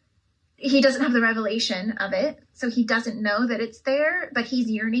he doesn't have the revelation of it, so he doesn't know that it's there, but he's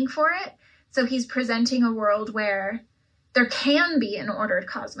yearning for it. So he's presenting a world where there can be an ordered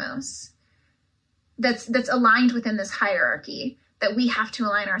cosmos, that's aligned within this hierarchy that we have to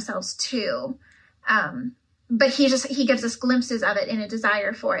align ourselves to. But he gives us glimpses of it in a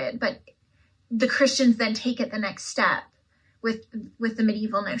desire for it. But the Christians then take it the next step with the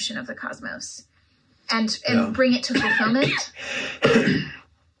medieval notion of the cosmos and bring it to fulfillment.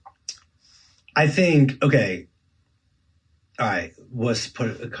 I think, okay. All right. Let's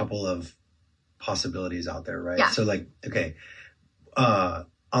put a couple of possibilities out there, right? Yeah. So like, okay. On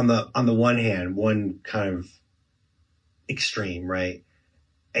the one hand, one kind of extreme, right?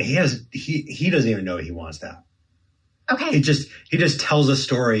 And he doesn't even know he wants that. Okay. He just tells a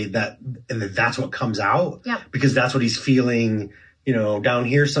story that's what comes out. Yeah. Because that's what he's feeling, down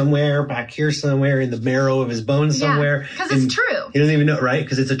here somewhere, back here somewhere, in the marrow of his bones somewhere. Because it's true. He doesn't even know, right?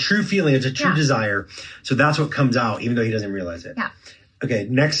 Because it's a true feeling, it's a true desire. So that's what comes out, even though he doesn't realize it. Yeah. Okay,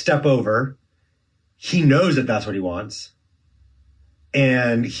 next step over, he knows that that's what he wants.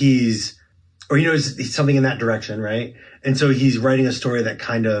 And he's something in that direction, right? And so he's writing a story that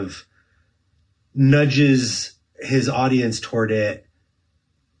kind of nudges his audience toward it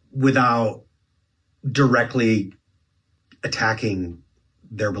without directly attacking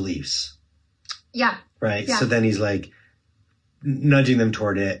their beliefs. Yeah. Right. Yeah. So then he's like nudging them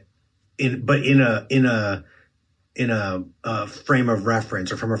toward it in a frame of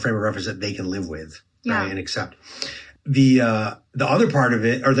reference, or from a frame of reference that they can live with. Yeah. Right. And accept. The other part of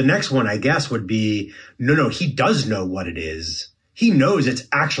it, or the next one, I guess, would be, no, he does know what it is. He knows it's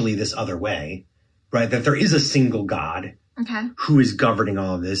actually this other way, right? That there is a single God who is governing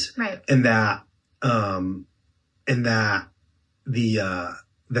all of this. Right. And that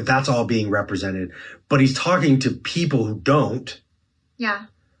that's all being represented, but he's talking to people who don't. Yeah.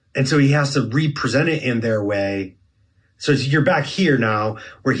 And so he has to represent it in their way. So you're back here now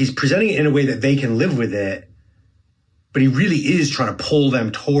where he's presenting it in a way that they can live with it. But he really is trying to pull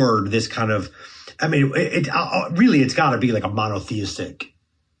them toward this kind of, it's got to be like a monotheistic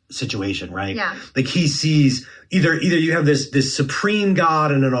situation, right? Yeah. Like he sees either you have this supreme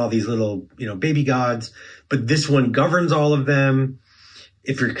God and then all these little, baby gods, but this one governs all of them.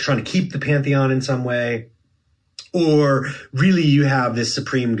 If you're trying to keep the pantheon in some way, or really you have this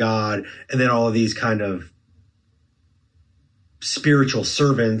supreme God and then all of these kind of spiritual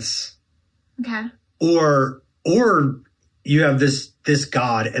servants. Okay. Or you have this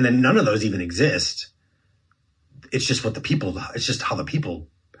God and then none of those even exist. It's just it's just how the people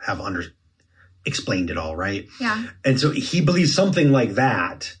have explained it all, right? Yeah. And so he believes something like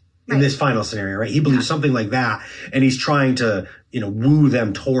that in this final scenario, right? He believes something like that, and he's trying to, woo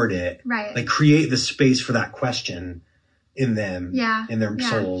them toward it. Right. Like create the space for that question in them, in their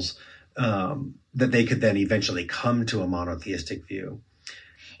souls, that they could then eventually come to a monotheistic view.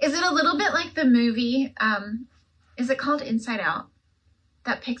 Is it a little bit like the movie, is it called Inside Out?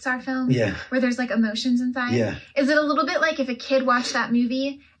 That Pixar film? Yeah. Where there's like emotions inside? Yeah. Is it a little bit like if a kid watched that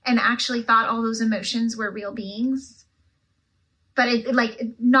movie and actually thought all those emotions were real beings? But it like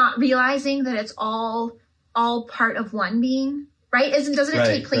not realizing that it's all part of one being, right? Doesn't it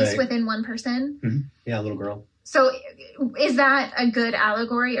take place within one person? Mm-hmm. Yeah, a little girl. So is that a good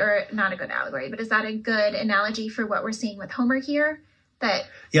allegory, or not a good allegory, but is that a good analogy for what we're seeing with Homer here?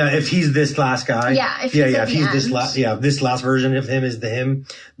 If he's this last guy. Yeah. If he's this last version of him is the him,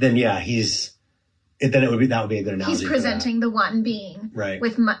 then that would be a good analogy. He's presenting the one being, right,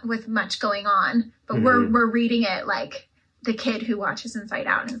 with much going on, but we're reading it like the kid who watches Inside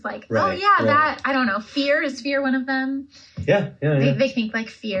Out and is like, that, I don't know, is fear one of them? Yeah. They think like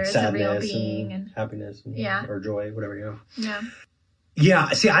fear is sadness, a real being and happiness, and, or joy, whatever. Yeah.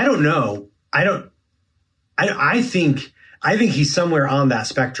 See, I don't know. I think he's somewhere on that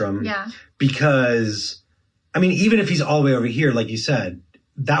spectrum. Yeah. Because, even if he's all the way over here, like you said,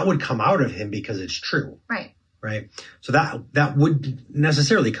 that would come out of him because it's true. Right. Right. So that would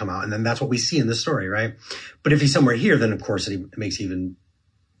necessarily come out. And then that's what we see in the story. Right. But if he's somewhere here, then of course it makes even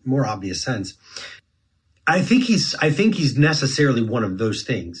more obvious sense. I think he's necessarily one of those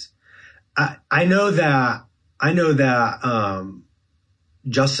things. I know that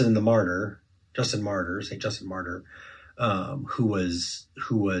Justin Martyr, St. Justin Martyr, who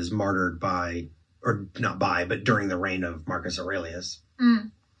was martyred but during the reign of Marcus Aurelius,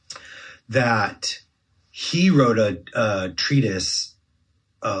 that he wrote a treatise,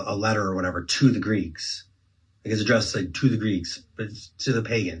 a letter or whatever, to the Greeks. Like it's addressed to the Greeks, but to the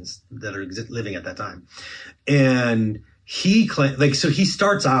pagans that are living at that time. And he he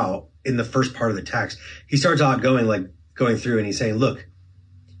starts out in the first part of the text. He starts out going through and he's saying, look,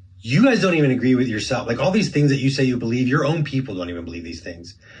 you guys don't even agree with yourself. Like all these things that you say you believe, your own people don't even believe these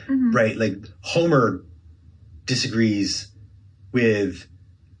things, right? Like Homer disagrees with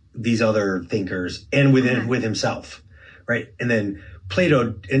these other thinkers and with himself, right? And then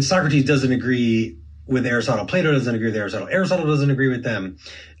Plato and Socrates doesn't agree with Aristotle. Plato doesn't agree with Aristotle. Aristotle doesn't agree with them.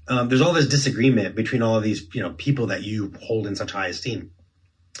 There's all this disagreement between all of these, people that you hold in such high esteem.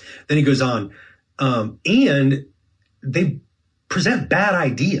 Then he goes on, and they present bad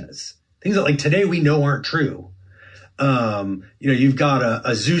ideas, things that like today we know aren't true. You've got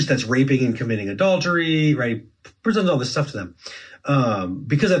a Zeus that's raping and committing adultery, right? Presents all this stuff to them.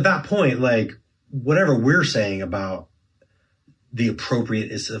 Because at that point, like whatever we're saying about the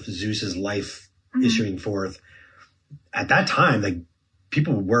appropriateness of Zeus's life issuing forth, at that time, like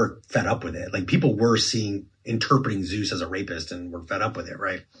people were fed up with it. Like people were interpreting Zeus as a rapist and were fed up with it,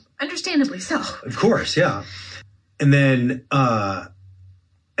 right? Understandably so. Of course, yeah. And then,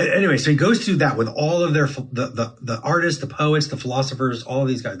 anyway, so he goes through that with all of the artists, the poets, the philosophers, all of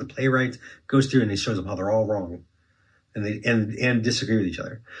these guys, the playwrights, goes through and he shows them how they're all wrong and they and disagree with each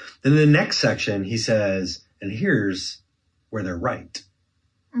other. Then the next section, he says, and here's where they're right.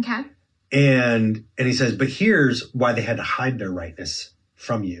 Okay. And he says, but here's why they had to hide their rightness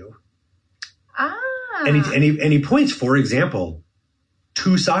from you. And he points, for example,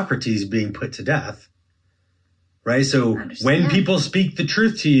 to Socrates being put to death. Right. So when people speak the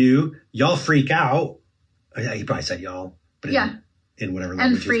truth to you, y'all freak out. He probably said y'all, but in whatever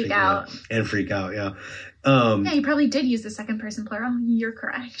language. And freak out. And freak out. Yeah. He probably did use the second person plural. You're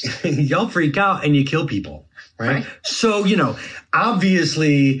correct. Y'all freak out and you kill people. Right. So,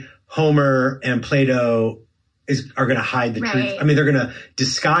 obviously Homer and Plato are going to hide the truth. I mean, they're going to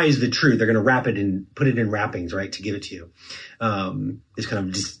disguise the truth. They're going to wrap it in, put it in wrappings, right, to give it to you. This kind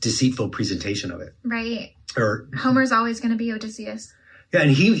of deceitful presentation of it. Right. Or Homer's always going to be Odysseus. Yeah,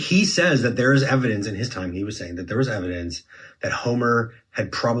 and he says that there is evidence in his time. He was saying that there was evidence that Homer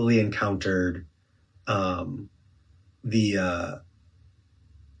had probably encountered the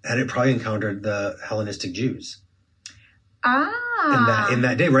Hellenistic Jews. In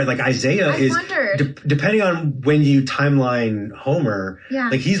that day, right? Like Isaiah depending on when you timeline Homer,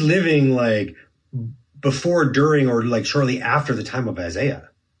 like he's living like before, during, or like shortly after the time of Isaiah.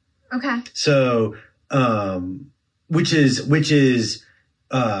 Okay. So, which is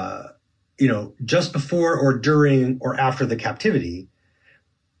just before or during or after the captivity,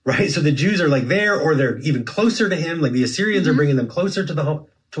 right? So the Jews are like there, or they're even closer to him. Like the Assyrians are bringing them closer to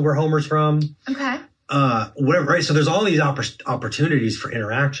where Homer's from. Okay. Whatever, right? So there's all these opportunities for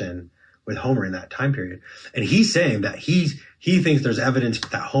interaction with Homer in that time period. And he's saying that he thinks there's evidence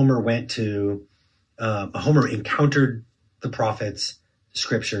that Homer went to, Homer encountered the prophets,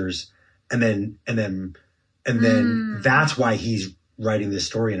 scriptures, and then that's why he's writing this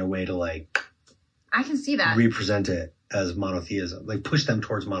story in a way to like, I can see that, represent it as monotheism, like push them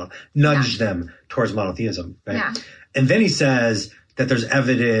towards nudge them towards monotheism, right? Yeah. And then he says that there's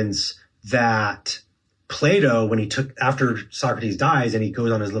evidence that Plato, after Socrates dies and he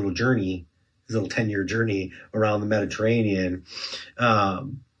goes on his little journey, his little 10-year journey around the Mediterranean,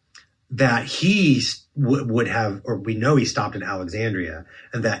 that he would have, or we know he stopped in Alexandria,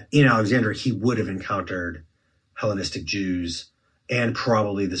 and that in Alexandria he would have encountered Hellenistic Jews and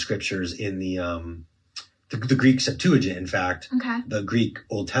probably the scriptures in the Greek Septuagint, in fact, the Greek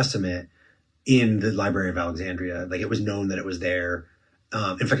Old Testament in the Library of Alexandria. Like it was known that it was there.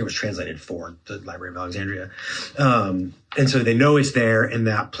 In fact, it was translated for the Library of Alexandria. And so they know it's there and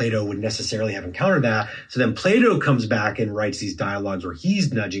that Plato would necessarily have encountered that. So then Plato comes back and writes these dialogues where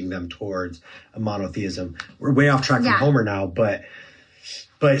he's nudging them towards a monotheism. We're way off track from Homer now, but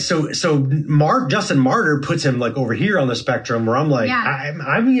so Justin Martyr puts him like over here on the spectrum where I'm like,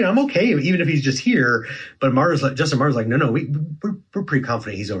 I'm okay, even if he's just here. But Justin Martyr's like, no, we're pretty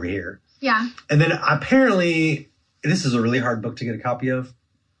confident he's over here. Yeah. And then apparently, this is a really hard book to get a copy of,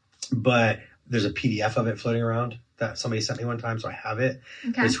 but there's a PDF of it floating around that somebody sent me one time, so I have it.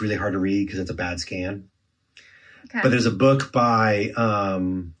 Okay. But it's really hard to read because it's a bad scan. Okay. But there's a book by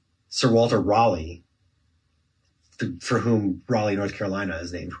Sir Walter Raleigh, for whom Raleigh, North Carolina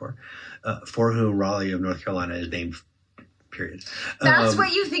is named for whom Raleigh of North Carolina is named, period. That's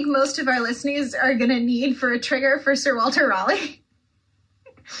what you think most of our listeners are going to need for a trigger for Sir Walter Raleigh?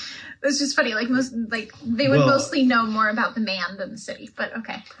 It's just funny. They would mostly know more about the man than the city. But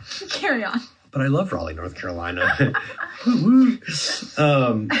okay, carry on. But I love Raleigh, North Carolina.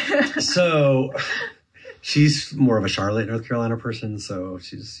 So she's more of a Charlotte, North Carolina person. So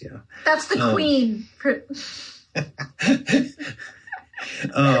she's That's the queen.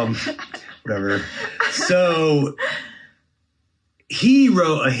 Whatever. So he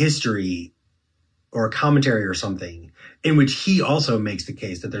wrote a history or a commentary or something in which he also makes the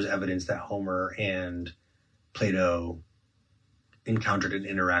case that there's evidence that Homer and Plato encountered and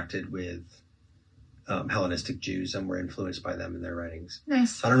interacted with Hellenistic Jews and were influenced by them in their writings.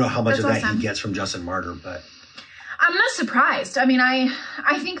 Nice. So I don't know how much That's of that awesome. he gets from Justin Martyr, but I'm not surprised. I mean,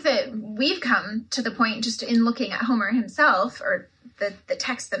 I think that we've come to the point just in looking at Homer himself, or the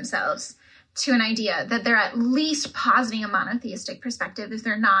texts themselves, to an idea that they're at least positing a monotheistic perspective if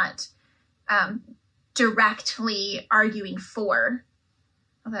they're not directly arguing for.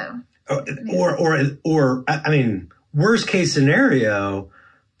 Although, or I mean, worst case scenario,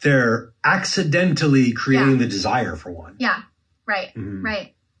 they're accidentally creating the desire for one. Yeah. Right. Mhm.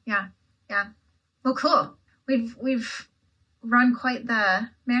 Right. Yeah. Yeah. Well, cool. We've run quite the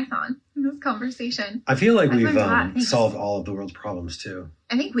marathon in this conversation. I feel like I've we've learned a lot. Thanks. solved all of the world's problems too.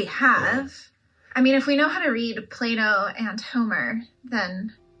 I think we have. I mean, if we know how to read Plato and Homer,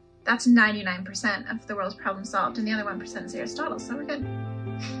 then that's 99% of the world's problem solved, and the other 1% is Aristotle, so we're good.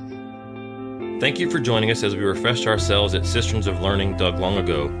 Thank you for joining us as we refreshed ourselves at cisterns of learning dug long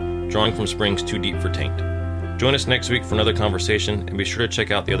ago, drawing from springs too deep for taint. Join us next week for another conversation, and be sure to check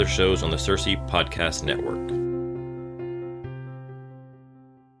out the other shows on the Circe Podcast Network.